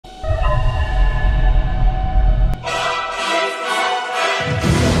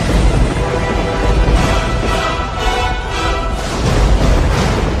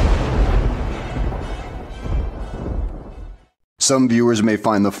Some viewers may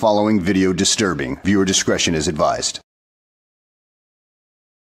find the following video disturbing. Viewer discretion is advised.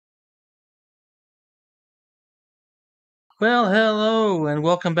 Well, hello and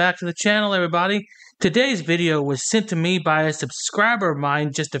welcome back to the channel, everybody. Today's video was sent to me by a subscriber of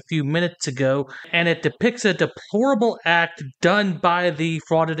mine just a few minutes ago, and it depicts a deplorable act done by the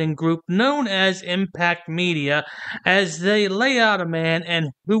frauditing group known as Impact Media as they lay out a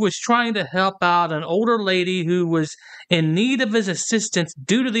man who was trying to help out an older lady who was in need of his assistance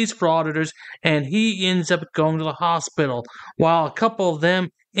due to these frauditors, and he ends up going to the hospital while a couple of them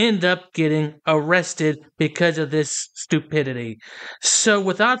end up getting arrested because of this stupidity. So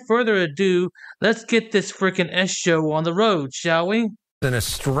without further ado, let's get this freaking S show on the road, shall we? In a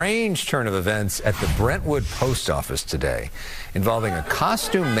strange turn of events at the Brentwood post office today, involving a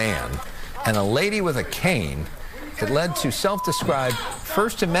costume man and a lady with a cane, it led to self-described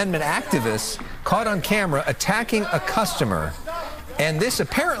First Amendment activists caught on camera attacking a customer. And this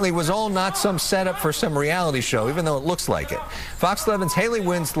apparently was all not some setup for some reality show, even though it looks like it. Fox 11's Haley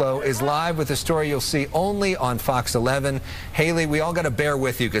Winslow is live with a story you'll see only on Fox 11. Haley, we all got to bear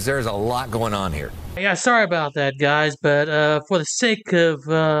with you because there's a lot going on here. Yeah, sorry about that, guys, but for the sake of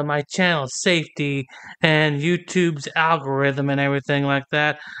my channel's safety and YouTube's algorithm and everything like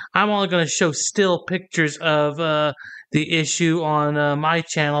that, I'm only going to show still pictures of the issue on my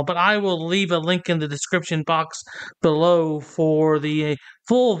channel, but I will leave a link in the description box below for the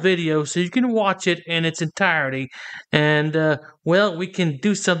full video so you can watch it in its entirety. And, well, we can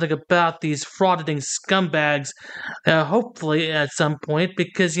do something about these frauditing scumbags, hopefully at some point,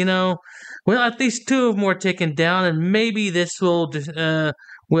 because, you know, well, at least two of them were taken down, and maybe this will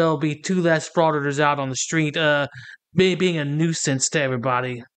be two less frauditors out on the street, being a nuisance to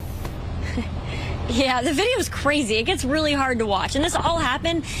everybody. Yeah, the video is crazy. It gets really hard to watch. And this all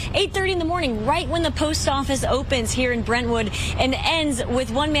happened 8:30 in the morning, right when the post office opens here in Brentwood, and ends with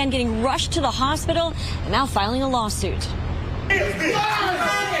one man getting rushed to the hospital and now filing a lawsuit.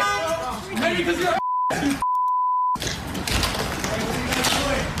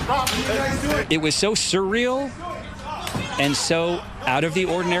 It was so surreal and so out of the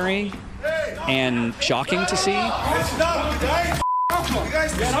ordinary and shocking to see.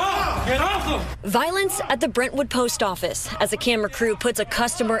 Violence at the Brentwood post office as a camera crew puts a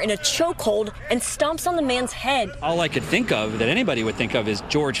customer in a chokehold and stomps on the man's head. All I could think of, that anybody would think of, is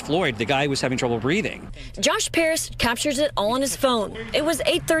George Floyd, the guy who was having trouble breathing. Josh Paris captures it all on his phone. It was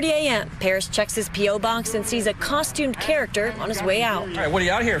 8:30 a.m. Paris checks his P.O. box and sees a costumed character on his way out. All right, what are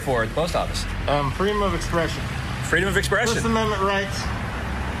you out here for at the post office? Freedom of expression. Freedom of expression. First Amendment rights.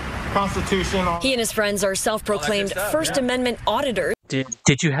 Constitution. He and his friends are self-proclaimed First Amendment auditors.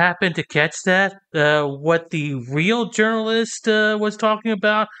 Did you happen to catch that? What the real journalist was talking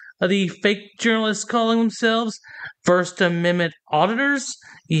about? The fake journalists calling themselves First Amendment auditors?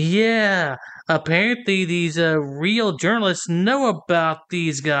 Yeah, apparently these real journalists know about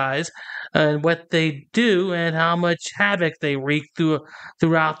these guys and what they do and how much havoc they wreak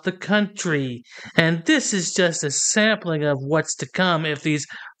throughout the country. And this is just a sampling of what's to come if these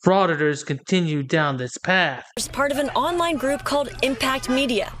frauditors continue down this path. It's part of an online group called Impact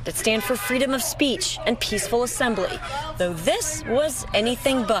Media that stand for freedom of speech and peaceful assembly, though this was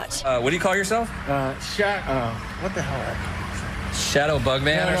anything but. What do you call yourself? What the hell? Shadow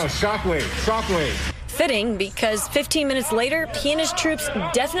Bugman? No, Shockwave. Fitting, because 15 minutes later, he and his troops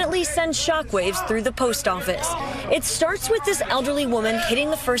definitely send shockwaves through the post office. It starts with this elderly woman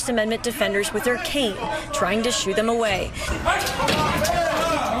hitting the First Amendment defenders with her cane, trying to shoo them away.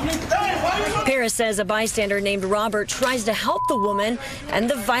 Paris says a bystander named Robert tries to help the woman, and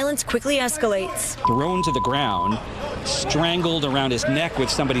the violence quickly escalates. Thrown to the ground, strangled around his neck with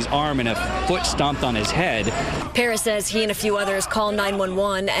somebody's arm, and a foot stomped on his head. Paris says he and a few others call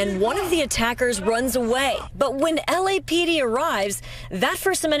 911, and one of the attackers runs away. But when LAPD arrives, that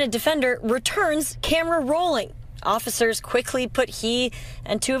First Amendment defender returns, camera rolling. Officers quickly put he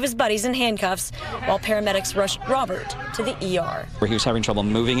and two of his buddies in handcuffs while paramedics rushed Robert to the ER. Where he was having trouble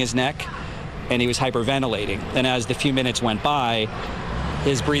moving his neck, and he was hyperventilating. And as the few minutes went by,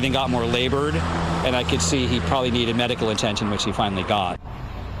 his breathing got more labored, and I could see he probably needed medical attention, which he finally got.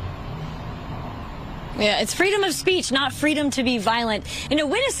 Yeah, it's freedom of speech, not freedom to be violent. You know,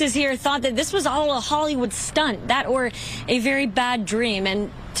 witnesses here thought that this was all a Hollywood stunt, that or a very bad dream.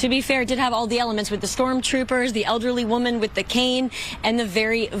 And to be fair, it did have all the elements with the stormtroopers, the elderly woman with the cane, and the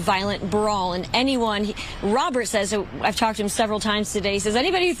very violent brawl. And Robert says, so I've talked to him several times today, he says,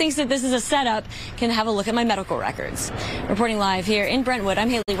 anybody who thinks that this is a setup can have a look at my medical records. Reporting live here in Brentwood, I'm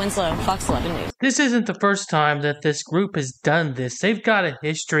Haley Winslow, Fox 11 News. This isn't the first time that this group has done this. They've got a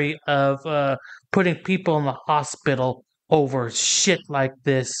history of putting people in the hospital over shit like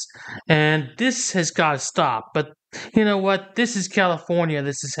this. And this has got to stop. But you know what? This is California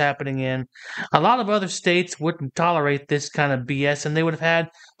this is happening in. A lot of other states wouldn't tolerate this kind of BS, and they would have had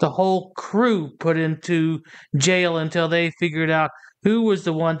the whole crew put into jail until they figured out who was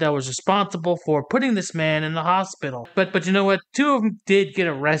the one that was responsible for putting this man in the hospital. But you know what? 2 of them did get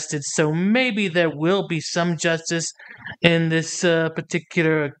arrested, so maybe there will be some justice in this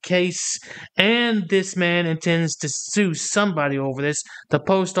particular case. And this man intends to sue somebody over this, the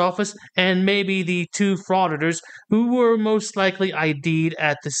post office, and maybe the 2 frauditors who were most likely ID'd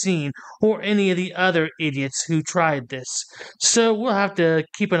at the scene, or any of the other idiots who tried this. So we'll have to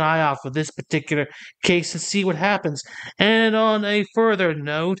keep an eye out for this particular case and see what happens. And on a further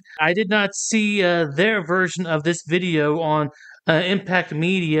note, I did not see their version of this video on Impact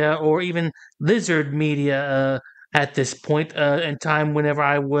Media or even Lizard Media at this point in time whenever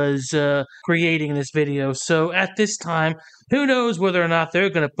I was creating this video. So at this time, who knows whether or not they're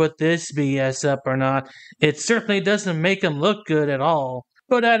going to put this BS up or not. It certainly doesn't make them look good at all.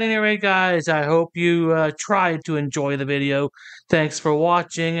 But at any rate, guys, I hope you tried to enjoy the video. Thanks for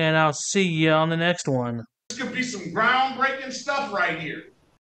watching, and I'll see you on the next one. This could be some groundbreaking stuff right here.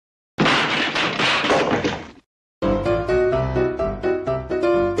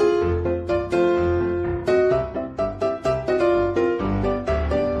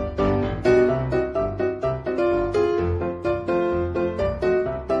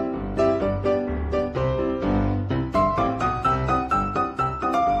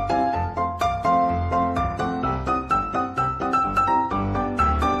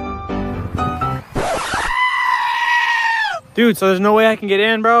 Dude, so there's no way I can get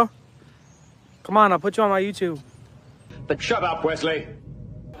in, bro? Come on, I'll put you on my YouTube. But shut up, Wesley.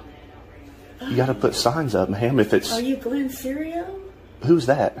 You gotta put signs up, ma'am, if it's... Are you Glenn Serio? Who's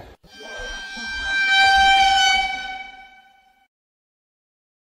that?